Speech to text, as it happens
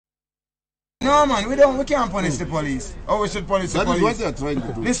No man, we can't punish the police. Oh, we should punish the police. That is what they're trying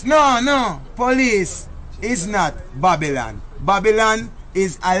to do. This, no. Police is not Babylon. Babylon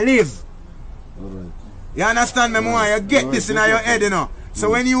is a live. Alright. You understand me more? You get this in your head, you know. So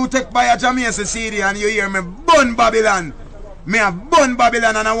when you take by a Jamaica CD and you hear me burn Babylon, me a burn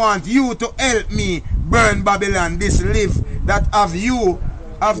Babylon, and I want you to help me burn Babylon. This live that have you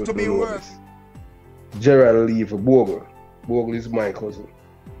have to be worse. Gerald leave Bogle. Bogle is my cousin.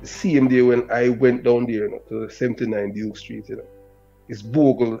 The same day when I went down there, you know, to 79 Duke Street, you know. It's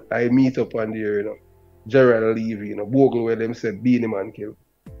Bogle I meet up on there, you know. Gerald leave, you know. Bogle where them said Beanie Man killed.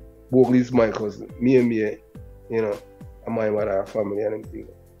 Bogle is my cousin. Me, you know, and my mother family and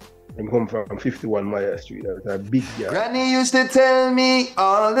everything. Them come from 51 Maya Street. That's a big guy. Granny used to tell me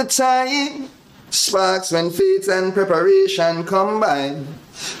all the time, sparks when faith and preparation combine.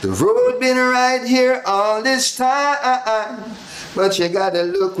 The road been right here all this time, but you gotta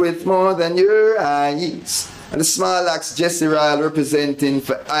look with more than your eyes. And the small axe Jesse Ryle representing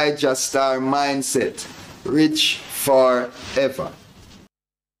for I Just Star Mindset. Rich forever.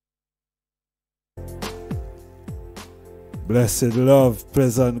 Blessed love,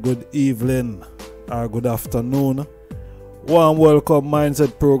 pleasant good evening or good afternoon. Warm welcome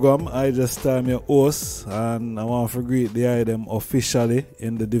Mindset program. I Just am your host, and I want to greet the item officially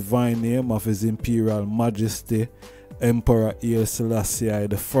in the divine name of His Imperial Majesty Emperor Haile Selassie I,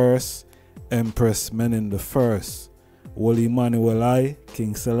 Empress Menin I, Holy Emmanuel I,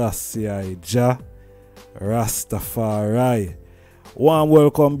 King Selassie I, Jah Rastafari. Warm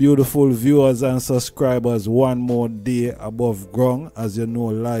welcome beautiful viewers and subscribers one more day above ground. As you know,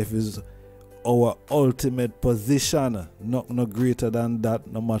 life is our ultimate position. Nothing no greater than that,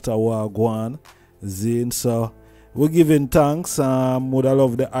 no matter what go on. Zine. So we're giving thanks. Would I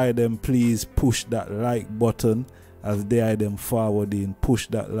love the item, please push that like button as the item forwarding. Push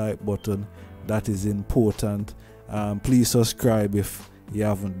that like button. That is important. Please subscribe if you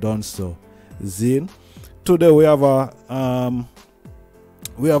haven't done so. Zine. Today we have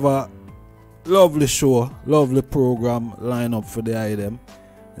a lovely show, lovely program line up for the item.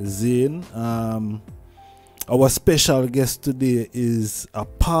 Zane, our special guest today is a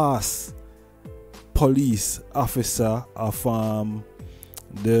past police officer of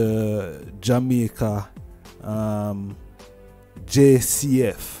the Jamaica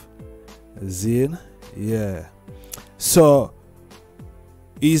JCF. Zane, yeah. So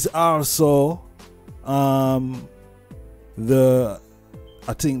he's also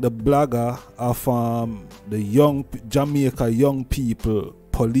I think the blogger of the Jamaica Young People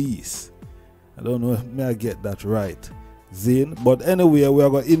Police. I don't know if I get that right, Zane. But anyway, we are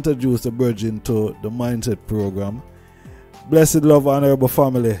going to introduce the virgin to the Mindset program. Blessed love, honorable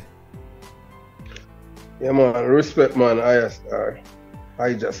family. Yeah, man. Respect, man.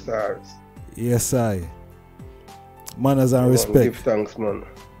 I just stars. Yes, I. Manners and respect. Man, give thanks, man.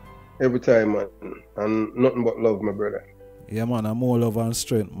 Every time, man. And nothing but love, my brother. Yeah, man, I'm more love and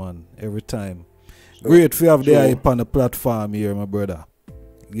strength, man, every time. Great for you have the hype on the platform here, my brother.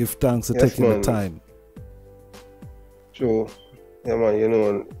 Give thanks for taking the time. Sure. Yeah, man, you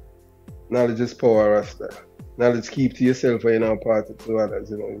know, knowledge is power, Rasta. Knowledge keep to yourself and you're not part of to others,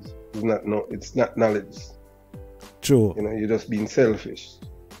 you know. It's not knowledge. True. You know, you're just being selfish.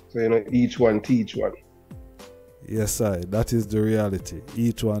 So, you know, each one teach one. Yes, I. That is the reality.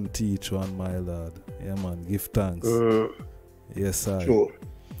 Each one teach one, my lord. Yeah, man, give thanks. Yes, I. Sure.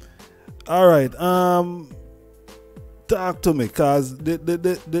 All right. Talk to me, cause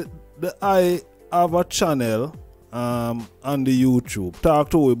I have a channel on the YouTube. Talk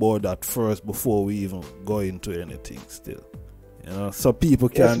to me about that first before we even go into anything. Still, you know, so people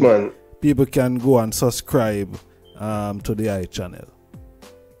can go and subscribe to the I channel.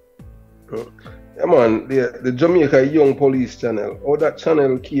 Yeah, man. The Jamaica Young Police channel. How that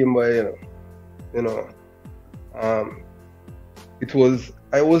channel came by, you know.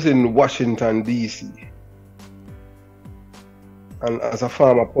 I was in Washington, D.C. and as a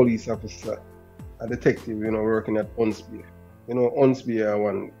former police officer, a detective, you know, working at Unspear. You know, Unspear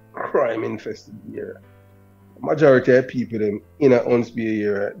one crime-infested area. Majority of people them in a Unspear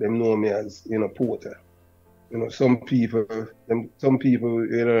area, them know me as, you know, Porter. You know, some people, you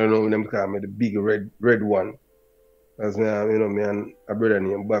know them call me the big red one. As me, you know, me and a brother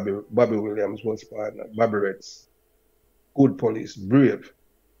named Bobby Williams was partner, Bobby Reds. Good police, brave.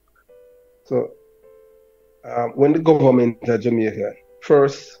 So, when the government of Jamaica,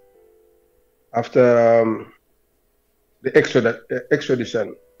 first, after the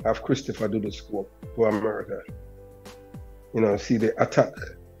extradition of Christopher Dudoscope to America, you know, see the attack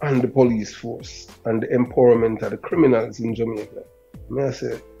on the police force and the empowerment of the criminals in Jamaica, I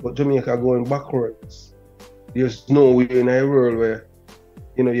say, but Jamaica going backwards. There's no way in a world where,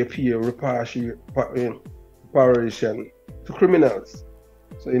 you pay reparation to criminals.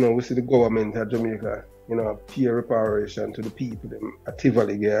 So, we see the government of Jamaica, pay reparation to the people, them at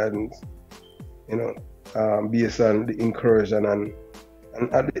Tivoli Gardens, based on the incursion and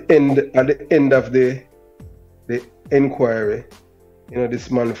at the end of the inquiry,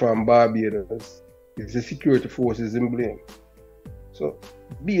 this man from Barbados, the security forces in blame. So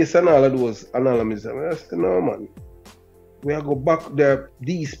based on all of those anomalies, I said, no man, we are go back there.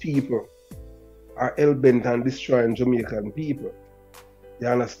 These people are hell-bent on destroying Jamaican people. You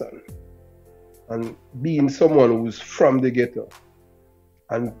understand? And being someone who's from the ghetto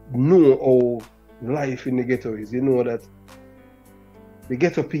and know how life in the ghetto is, you know that the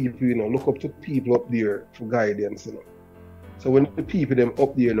ghetto people, look up to people up there for guidance, So when the people them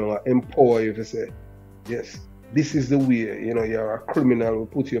up there, empower you to say, yes, this is the way, you're a criminal, we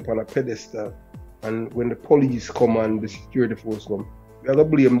put you up on a pedestal. And when the police come and the security force come, we are going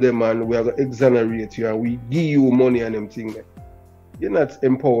to blame them and we are going to exonerate you and we give you money and them things. You're not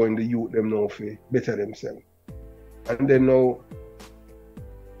empowering the youth them now for better themselves. And then now,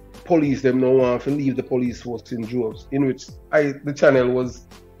 police them now want to leave the police force in droves, in which the channel was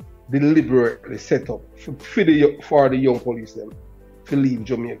deliberately set up for the young police them to leave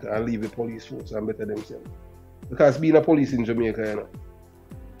Jamaica and leave the police force and better themselves. Because being a police in Jamaica,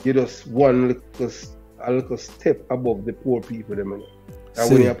 you're just one little step above the poor people them.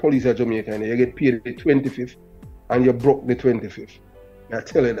 And when you're a police in Jamaica, you get paid the 25th and you broke the 25th. I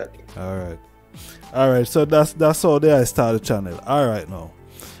tell you that. Alright, so that's how they start the channel. Alright now.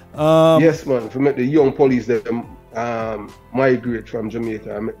 Yes man, to make the young police them migrate from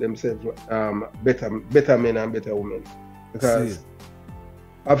Jamaica and make themselves better men and better women. Because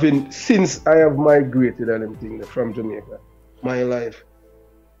since I have migrated and everything from Jamaica, my life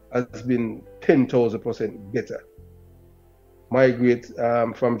has been 10,000% better. Migrate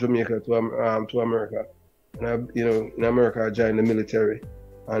from Jamaica to America. And in America I joined the military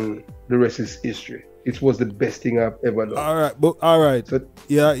and the rest is history. It was the best thing I've ever done. Alright. So,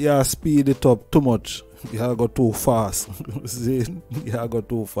 yeah, speed it up too much. You have go too fast. See? You have go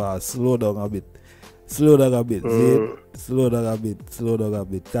too fast. Slow down a bit. Slow down a bit.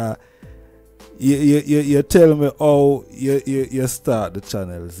 You tell me how you start the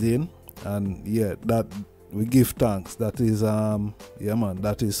channel, Zane. And that we give thanks. That is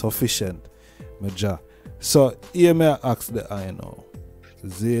that is sufficient. Major. So here may I ask the I know.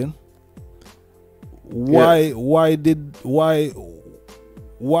 Zane. What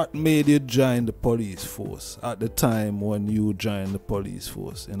made you join the police force at the time when you joined the police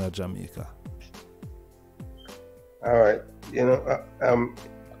force in Jamaica? Alright,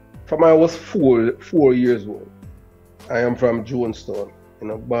 from I was 4 years old. I am from Jonestown,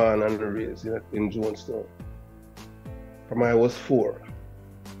 born and raised in Jonestown. From I was 4,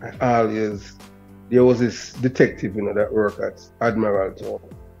 there was this detective, that worked at Admiral Town.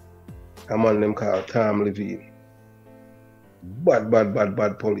 A man named called Tom Levine.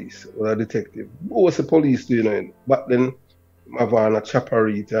 Bad police. Or a detective. Who was a police too, Back then, I have a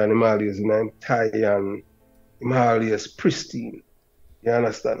chaparita and him always tie and him always pristine. You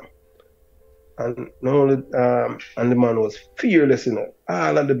understand? And and the man was fearless,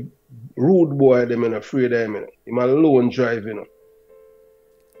 All of the rude boy them afraid of him, Him alone driving,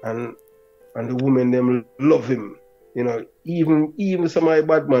 And the women them love him. Even some of the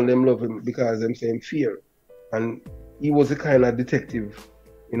bad man them love him because them saying fear. And he was the kind of detective,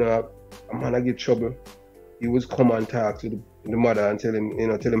 a man that get trouble. He would come and talk to the mother and tell him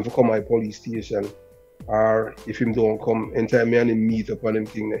to come to the police station. Or if him don't come, anytime me and him meet up on them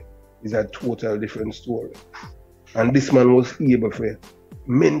thing, it's a total different story. And this man was able to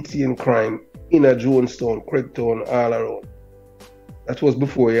maintain crime in a Jonestown, Craigtown, all around. That was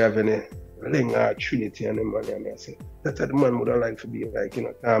before you have any Lengar, Trinity and them and I said, that's what the man would have liked to be like,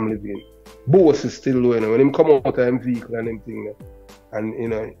 Tom Levine. Boss is still low, when him come out of him vehicle and them thing, and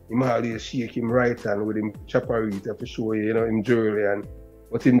him always shake him right hand with him chaparita for sure, him jewelry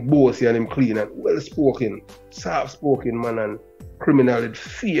but him bossy and him clean and well spoken, soft spoken man and criminal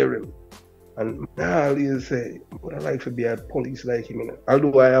fear him. And I always say, I would have liked to be a police like him,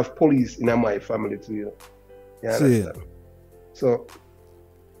 Although I have police in my family too, You understand? So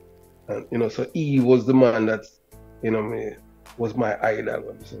so he was the man that, was my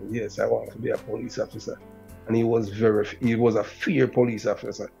idol. So yes, I want to be a police officer. And he was a fair police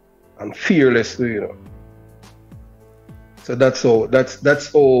officer and fearless too, So that's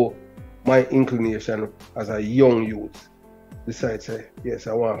how my inclination as a young youth decided, say, yes,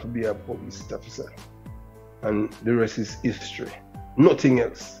 I want to be a police officer. And the rest is history. Nothing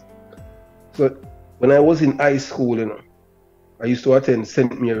else. So when I was in high school, you know, I used to attend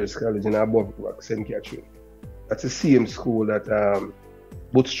St. Mary's College in Bogle, St. Catherine. That's the same school that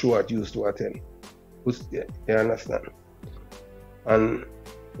Butch Stewart used to attend. You understand? And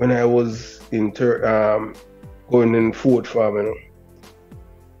when I was in going in Fort Farm,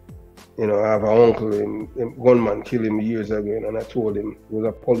 you know, I have an uncle, him gunman killed him years ago, and I told him, he was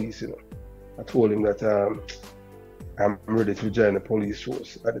a police, you know. I told him that I'm ready to join the police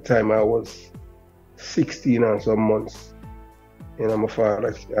force. At the time I was 16 and some months. You know, my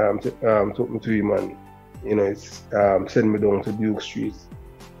father took me to him and, you know, sent me down to Duke Street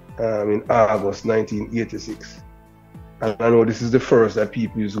in August 1986. And I know this is the first that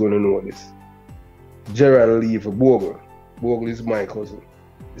people is going to know this. Gerald Lee for Bogle. Bogle is my cousin.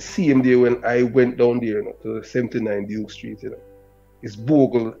 The same day when I went down there, you know, to 79 Duke Street, you know, it's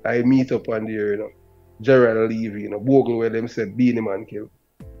Bogle I meet up on there, you know. Gerald Lee, you know, Bogle where them said Beanie Man killed.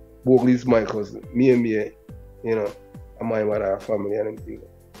 Bogle is my cousin. Me, you know, and my mother family and everything.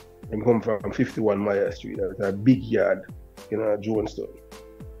 They come from 51 Maya Street. That's a big yard, you know, Jonestown.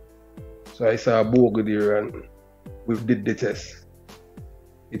 So I saw Bogle there and we did the test.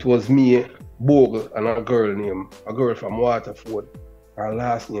 It was me, Bogle, and a girl from Waterford. Her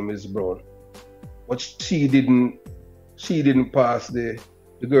last name is Brown. But she didn't pass the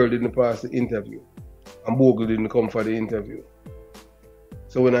girl didn't pass the interview. And Bogle didn't come for the interview.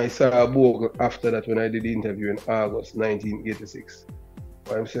 So when I saw Bogle after that, when I did the interview in August 1986,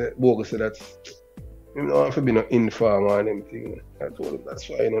 Bogle said that, you know, I'm be no informer or anything. I told him that's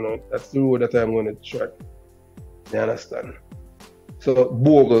fine, you know, that's the road that I'm going to track. You understand? So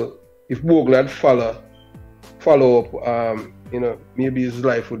Bogle, if Bogle had follow up, you know, maybe his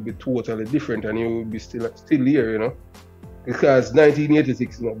life would be totally different and he would be still here, you know. Because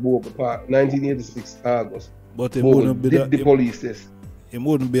 1986, you know, Bogle, 1986 August, but it Bogle wouldn't be did the police test. It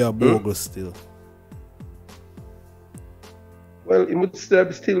wouldn't be a Bogle still. Well, it would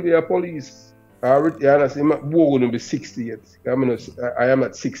still be a police. Honestly, Bogle wouldn't be 60 yet. I am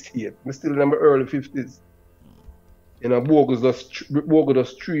at 60 yet. I'm still in my early 50s. You know, Bogle just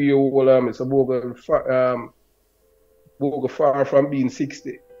 3 years old. So Bogle far from being 60.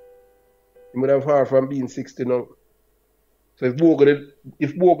 He would have far from being 60 now. So if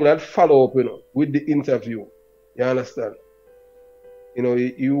Bogle had follow up, you know, with the interview, you understand? You know,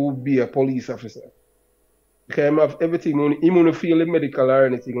 you would be a police officer. Because him have everything, he wouldn't feel the medical or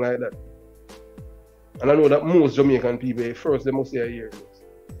anything like that. And I know that most Jamaican people, first they must say a year.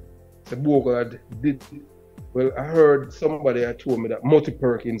 So Bogle did, well, I heard somebody had told me that Mutty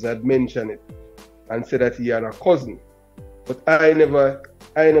Perkins had mentioned it and said that he had a cousin. But I never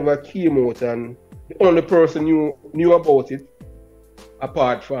came out, and the only person knew about it,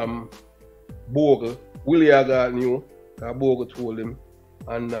 apart from Bogle, Willie Agar knew, Bogle told him,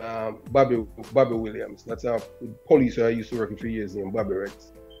 and Bobby Williams. That's a police I used to work with for years named Bobby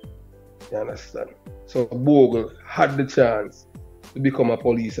Rex. You understand? So Bogle had the chance to become a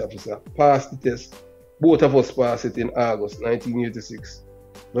police officer, passed the test. Both of us passed it in August 1986.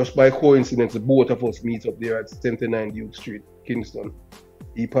 Just by coincidence, both of us meet up there at 79 Duke Street, Kingston.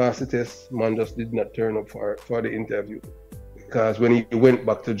 He passed the test, man just did not turn up for the interview. Because when he went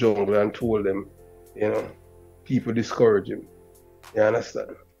back to Jungle and told them, you know, people discourage him. You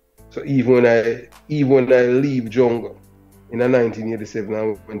understand? So even when I leave Jungle in 1987,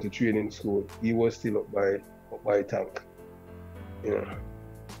 I went to training school, he was still up by tank. You know.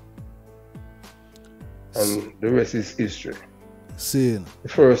 And the rest is history. Seeing.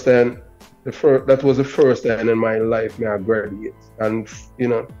 That was the first time in my life I graduate and, you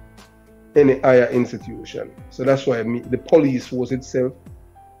know, any higher institution. So that's why the police force itself,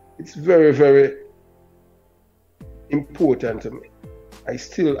 it's very, very important to me. I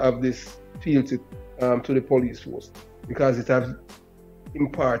still have this feel to the police force because it has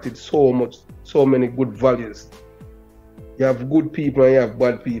imparted so many good values. You have good people and you have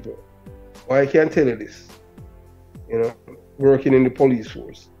bad people. Well, I can tell you this, you know, working in the police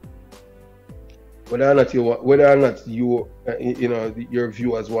force, whether or not you know, your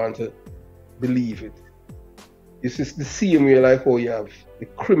viewers want to believe it, it's just the same way like how you have the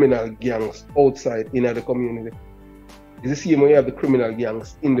criminal gangs outside in the community. It's the same way you have the criminal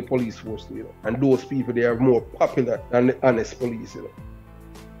gangs in the police force, you know, and those people, they are more popular than the honest police, you know.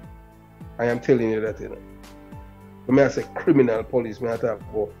 I am telling you that, you know. When I say criminal police, I talk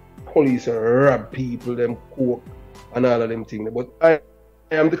about police and rob people, them coke and all of them things. But I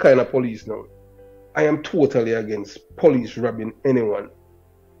am the kind of police now. I am totally against police robbing anyone.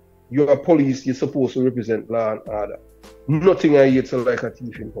 You're a police, you're supposed to represent law and order. Nothing I hate so like a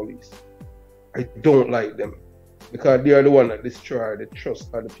thief in police. I don't like them. Because they are the one that destroy the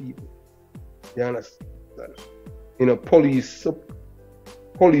trust of the people. You understand? You know, police supposed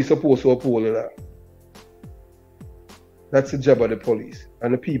to uphold the law. That's the job of the police.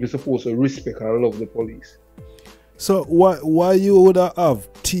 And the people supposed to respect and love the police. So why you would have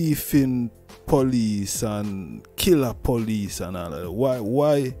thieving police and killer police and all that?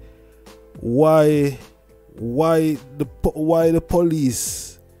 Why the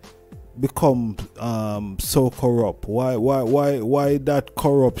police become so corrupt? Why that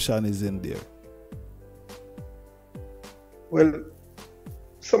corruption is in there? Well,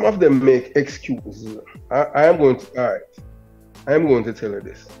 some of them make excuses. I am going to tell you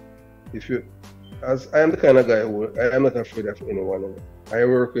this. As I am the kind of guy who I am not afraid of anyone. I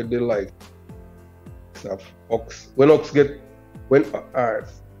work with the likes of Ox.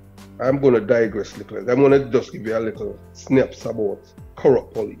 I'm going to digress a little. I'm going to just give you a little snaps about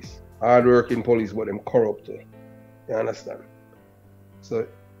corrupt police. Hard-working police, but them corrupt too. You understand? So,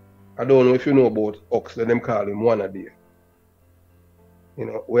 I don't know if you know about Ox, then them call him one a day. You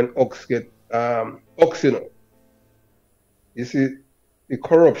know, when Ox get, Ox, you know, you see, the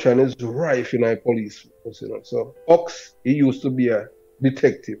corruption is rife in our police force, you know. So, Ox, he used to be a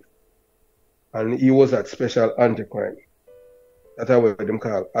detective, and he was at special anti-crime. That's what them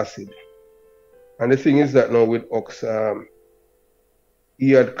call acid. And the thing is that now with Ox,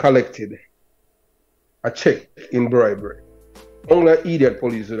 he had collected a check in bribery. Only idiot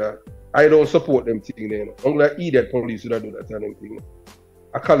police do that. I don't support them thing there. Only idiot police do that and them thing.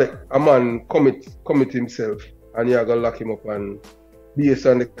 A man commit himself and you are gonna lock him up, and based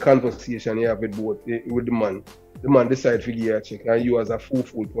on the conversation you have with the man decide to give you a check, and you as a fool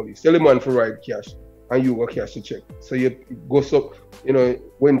police tell the man to write cash and you go cash the check. So you go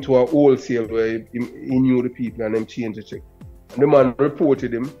went to a wholesale where he knew the people and them change the check. And the man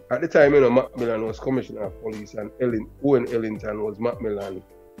reported him. At the time, Macmillan was commissioner of police and Owen Ellington was Macmillan,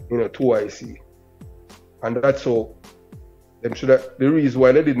 2IC. And that's how the reason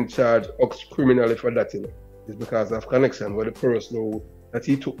why they didn't charge Ox criminally for that, is because of connection where the person that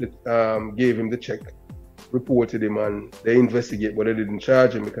he took gave him the check, reported him, and they investigate, but they didn't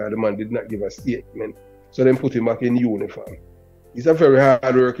charge him because the man did not give a statement. So they put him back in uniform. He's a very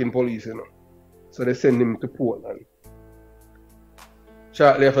hard-working police, So they send him to Portland.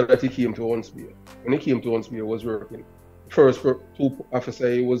 Shortly after that, he came to Huntsville. When he came to Huntsville, he was working. First two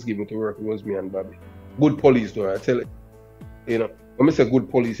officers he was given to work was me and Bobby. Good police, though, I tell you. When I say good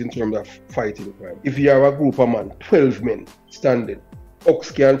police in terms of fighting crime. If you have a group of men, 12 men standing,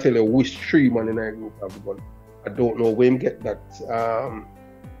 Ox can tell you which 3 men in a group have gun. I don't know where him get that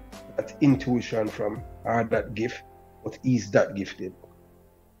intuition from, or that gift, but he's that gifted.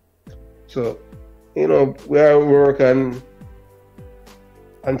 So, we are working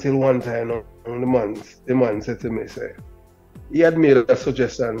until one time, the man said to me, say, he had made a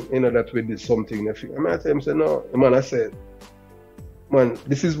suggestion, that we did something. I tell him, say, no. The man, I said, man,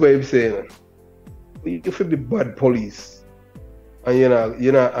 this is where he's saying, you feel be bad police, and you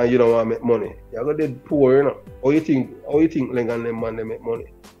don't want to make money. You're gonna be poor, How you think Leng and them man they make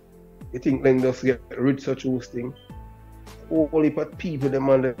money? You think Leng just get rich such a thing? Only but people them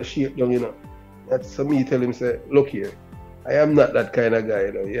man they shape down, That's so me tell him, say, look here, I am not that kind of guy,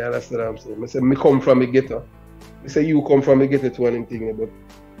 You understand what I'm saying? I say, me come from a ghetto. I say, you come from a ghetto to anything, but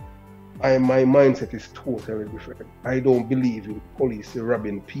my mindset is totally different. I don't believe in police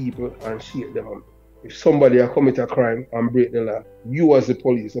robbing people and shake them up. If somebody commit a crime and break the law, you as the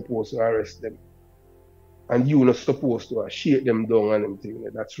police supposed to arrest them. And you're not supposed to shake them down and them thing.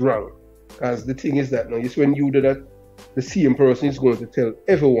 That's wrong. Because the thing is that now, it's when you do that, the same person is going to tell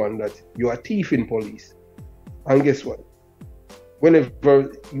everyone that you are thief in police. And guess what?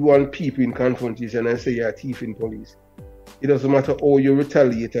 Whenever you want people in confrontation and say you're a thief in police, it doesn't matter how you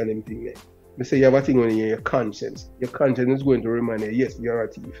retaliate and anything. You say you have a thing on your conscience. Your conscience is going to remind you, yes, you're a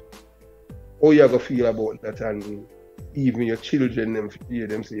thief. How you going to feel about that, and even your children them hear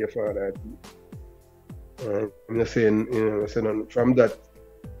them say your father a thief. I'm not saying, from that,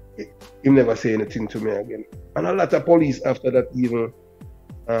 he never say anything to me again. And a lot of police after that even,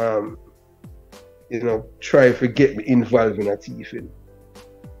 try to get me involved in a thieving.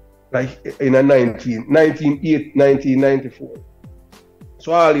 Like in a 1994.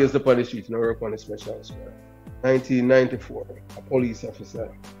 So I always up on the street and I work on the special squad. 1994, a police officer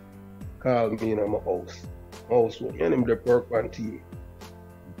called me in my house. And him the work on team.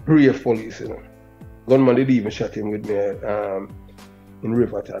 Brave police, Gunman did even shot him with me in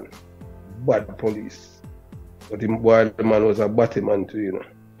Riverton. Bad police. But the man was a batty man too,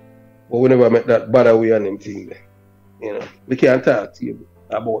 But whenever I met that bad away on him thing there, we can't talk to you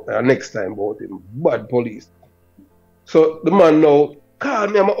about next time about him. Bad police. So the man now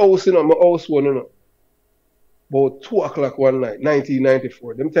called me at my house, you know, my house one, you know. About 2 o'clock one night,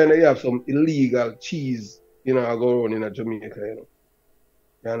 1994. Them time they have some illegal cheese, you know, I go around in Jamaica, you know.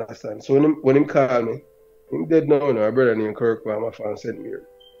 You understand? So when him called me, him dead now, you know, my brother named Kirk, my fan sent me here.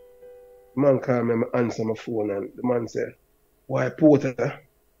 The man called me, I answer my phone, and the man said, why Porter?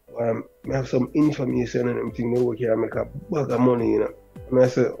 I have some information and everything, they work here, I make a bag of money, you know. And I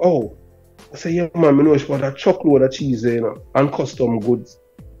said, oh. I said, yeah man, I know it's about a truckload of cheese, you know, and custom goods.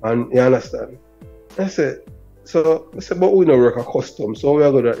 And you understand? I said, but we don't work a custom, so we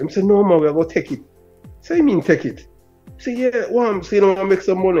are going to. He said, no man, we are going to take it. I said, you mean take it? He said, yeah, well, so you know, I make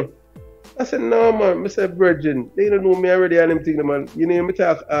some money. I said, no man, I said, virgin, they don't know me already and them thing, man. You know, I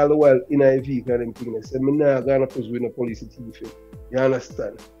talk all the while in a vehicle and them thing. I said, I'm not going to push with the police thief. You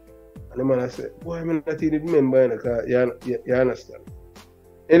understand? And the man I said, boy, I'm not even remember, you understand?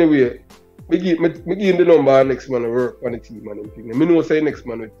 Anyway, I give him the number of next man to work on the team and everything. I know say next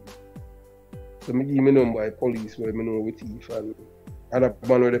man with thief. So I give him the number of police where I know with thief and other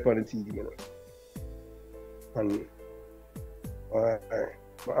man with on the team, you know. And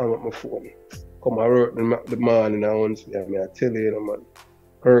I want my phone. Come I work the man in the house, I tell you, man.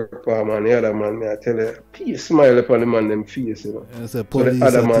 Kirk man, the other man, I tell you, peace smile upon the man them face, you know. It's a police so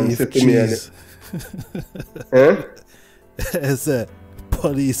the other man said to me, it's a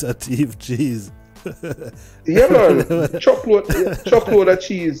police a thief cheese. Yeah man, chocolate of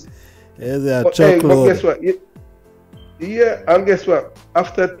cheese. It's a chocolate. But guess what? Yeah, and guess what?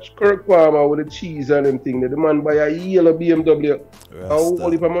 After Kirk Palmer with the cheese and them thing, the man buy a yellow BMW. How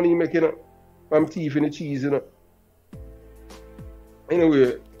much money he making up from thief in the cheese, you know?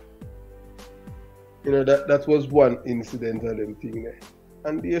 Anyway, you know, that was one incident of them thing there.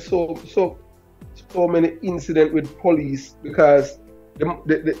 And there's so many incidents with police because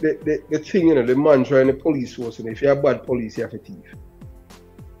the thing, you know, the man trying the police force, and if you're a bad police, you have a thief.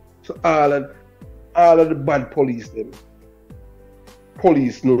 So all of the bad police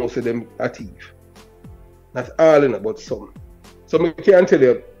know say them a thief. Not all in but some. So I can't tell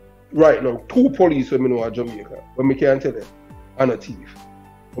you right now, 2 police when I know are Jamaica, but I can't tell you I'm a thief.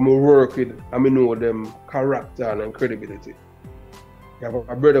 When I work with and I know them character and credibility. I have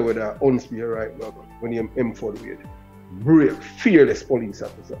a brother with an unspear right now when he's M4 with. Brave, fearless police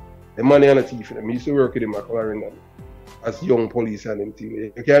officer. The man is a thief. I used to work with him at Clarendon as young police and them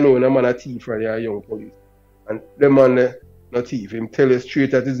thing. You can't know when a man a thief and you're a young police. And the man not thief, him tell you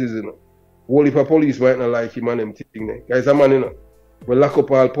straight as it is, you know. Whole heap of police might not like him and them thing there. Guys, a man, you know, will lock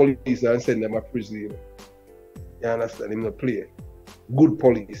up all police and send them to prison, you know. You understand? Him not play. Good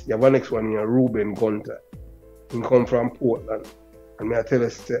police. You have a next one here, Ruben Gunter. He come from Portland. And I tell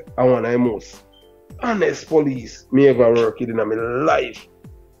us, I want the most honest police me ever work in my life.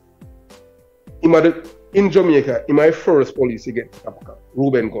 In Jamaica, in my first police to get Capca,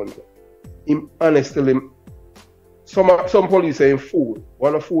 Ruben Gunter. Him honest tell him. Some police say him fool.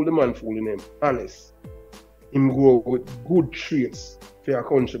 Wanna fool the man fooling him. Honest. Him grow with good traits for a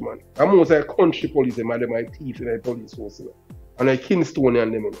countryman. And most of the country police them are my thief in the police force. You know? And I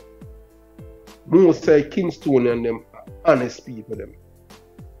Kingstonian them. You know? Most of the Kingstonian them are honest people them.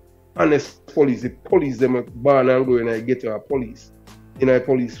 Honest police. The police them are born and go in a ghetto of police. In a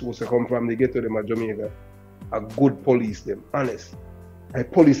police force come from the ghetto them at Jamaica. A good police them. Honest. I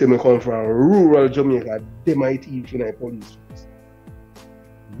police them come from rural Jamaica, they might thief in a police force.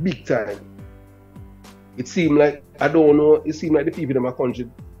 Big time. It seems like, I don't know, it seems like the people in my country,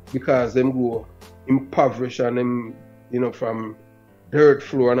 because them go impoverished and them, you know, from dirt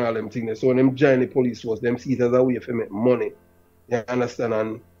floor and all them things. So when them join the police force, them see it as a way to make money. You understand?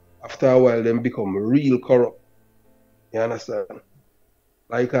 And after a while, them become real corrupt. You understand?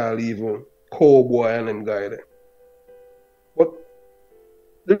 Like I'll even cowboy and them guy there. But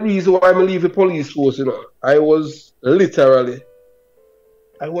the reason why I leave the police force, you know, I was literally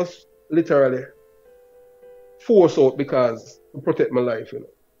forced out because to protect my life, you know.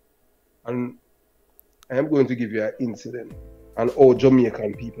 And I am going to give you an incident and how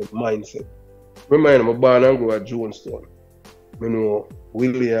Jamaican people mindset. Remember, I'm born and grew at Jonestown. You know,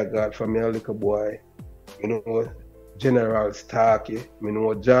 Willie God from my little boy. You know, General Starkey. You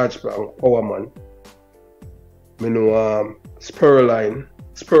know, George Brown, Powerman. You know, Spurline.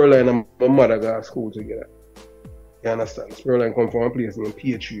 Spurline and my mother go to school together. You understand? Spurline come from a place named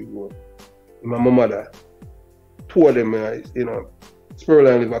Pt1. My mother, 2 of them, you know,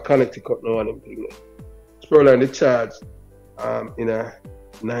 Spurline live in Connecticut now and them thing. Spurline they charged in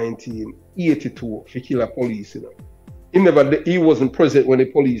 1982 for kill a police, you know. He wasn't present when the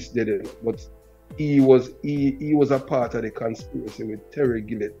police did it, but he was a part of the conspiracy with Terry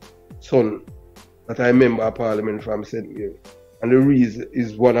Gillett's son that I member of Parliament from St. Mary. And the reason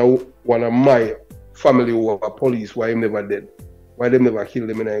is one of my family who are police, why him never dead. Why them never killed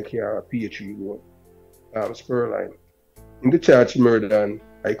him in a car P1, Spurline. In the charge murder and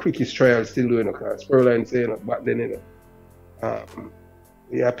I quickest trial still doing a car. Spurline saying back then, you know.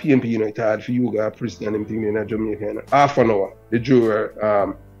 Yeah, PMP, you know, it's hard for you guys prison and everything in Jamaica. You know. Half an hour, the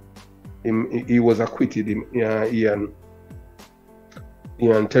juror, he was acquitted. Ian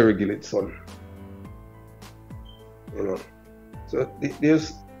Terry Gillett's son. You know, so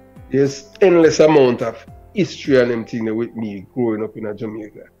there's endless amount of history and everything with me growing up in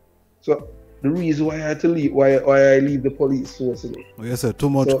Jamaica. So the reason why I had to leave, why I leave the police force, you know. Oh, you said too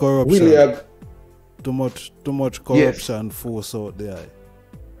much so corruption. Really too much corruption force out there.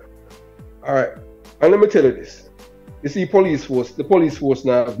 Alright, and let me tell you this. You see, the police force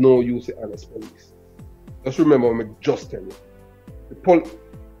now have no use of honest police. Just remember what I just tell you.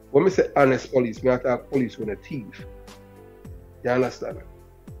 When I say honest police, I talk police when a thief. You understand?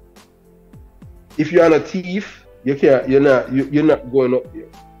 If you're a thief, you're not going up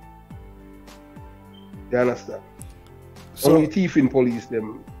there. You understand? So only thieving police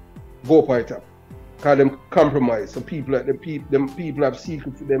them go up right up. Cause them compromise. So people have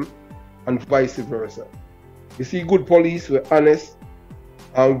secret for them and vice versa. You see good police were honest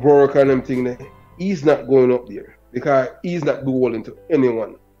and work and them thing there. He's not going up there because he's not dueling to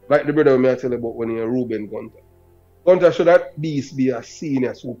anyone. Like the brother I tell you about when he Ruben Gunter. Gunter should at least be a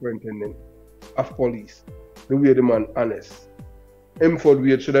senior superintendent of police. The way the man honest. Mford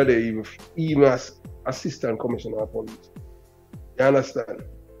Wade should have even as assistant commissioner of police. You understand?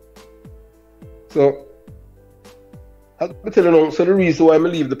 So I'll tell you now, so the reason why I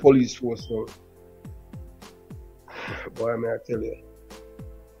leave the police force now, boy, may I tell you,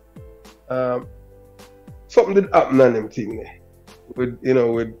 something did happen on them thing there, with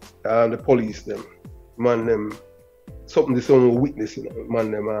the police them, man them, something this one witness, you know,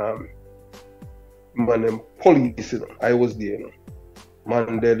 man them police, you know, I was there, you know,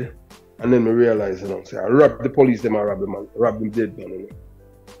 man dead, and then we realized, you know, say I robbed the police, them I robbed them dead, man, you know.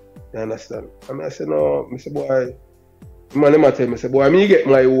 You understand? I said, no, I said, boy, man, them tell me, say, boy, me get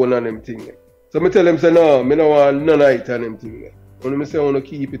my own and them thing. So I tell them, say, no, me no want none of it and them thing. Only me say, I want to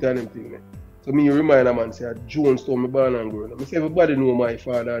keep it and them thing. So me remind a man, say, Jones told me born and grown. I say, everybody know my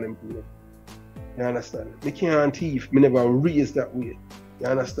father and them thing. You understand? Me can't thief. Me never raised that way. You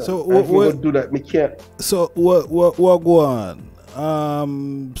understand? So what do that? Me can't. So what go on?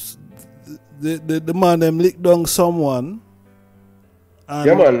 The man them lick down someone. And,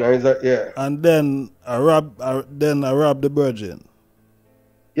 yeah, man, yeah. And then I rob the virgin.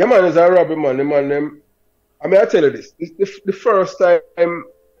 Yeah, man, it's a robbery, man. The man them. I mean, I tell you this. The first time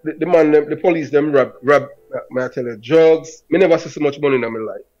the police them rob. I tell you, drugs. Me never see so much money in my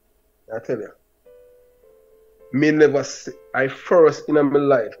life. I tell you. Me never see. I first in my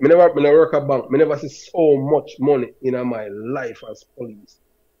life. Me never work a bank. Me never see so much money in my life as police.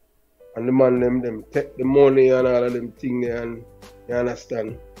 And the man them take the money and all of them thing there, and you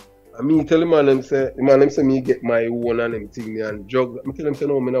understand. And me tell the man them say me get my own and them thing there and drugs. I tell them say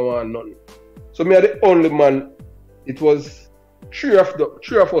no, me no want nothing. So me are the only man. It was three of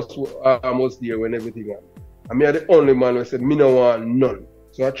us was there when everything happened. And me are the only man who said me no want none.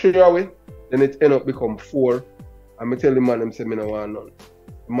 So I 3 away, then it end up become 4. And me tell the man them say me no want none.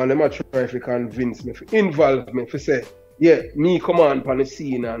 The man them a try to convince me, to involve me, to say, yeah, me come on the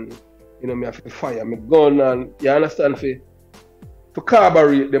scene and you know, me have to fire my gun and you understand for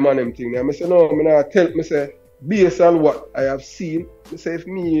carburet them and them thing. And I say no, me not tell me say based on what I have seen, me say if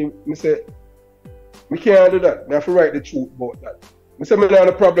me say me can't do that. Me have to write the truth about that. Me say me not have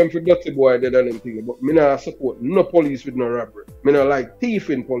a problem for dirty boy dead and them thing, but me not support no police with no robbery. Me not like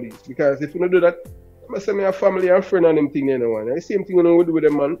thieving police because if you don't do that, I say me have family and friend and them thing you know. And the same thing we do with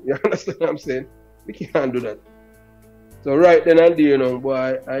them man. You understand what I'm saying? We can't do that. So right then and there, you know,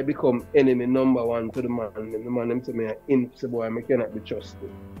 boy, I become enemy number 1 to the man. And the man them say me say boy, I cannot be trusted.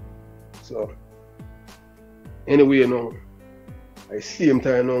 So anyway, you know, I see him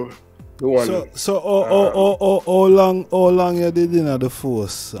time now. The one. So how long you did in the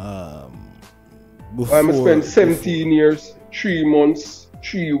force? Before I spent 17 years, 3 months,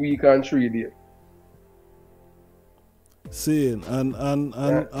 3 weeks and 3 days. Seeing and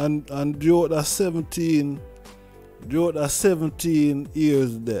during that 17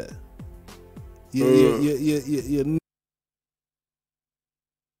 years there, you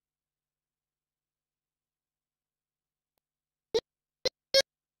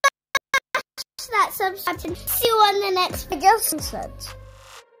that subscribe. See you on the next video.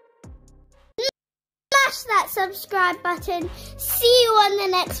 smash that subscribe button. See you on the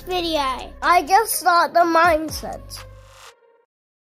next video. I just start the mindset.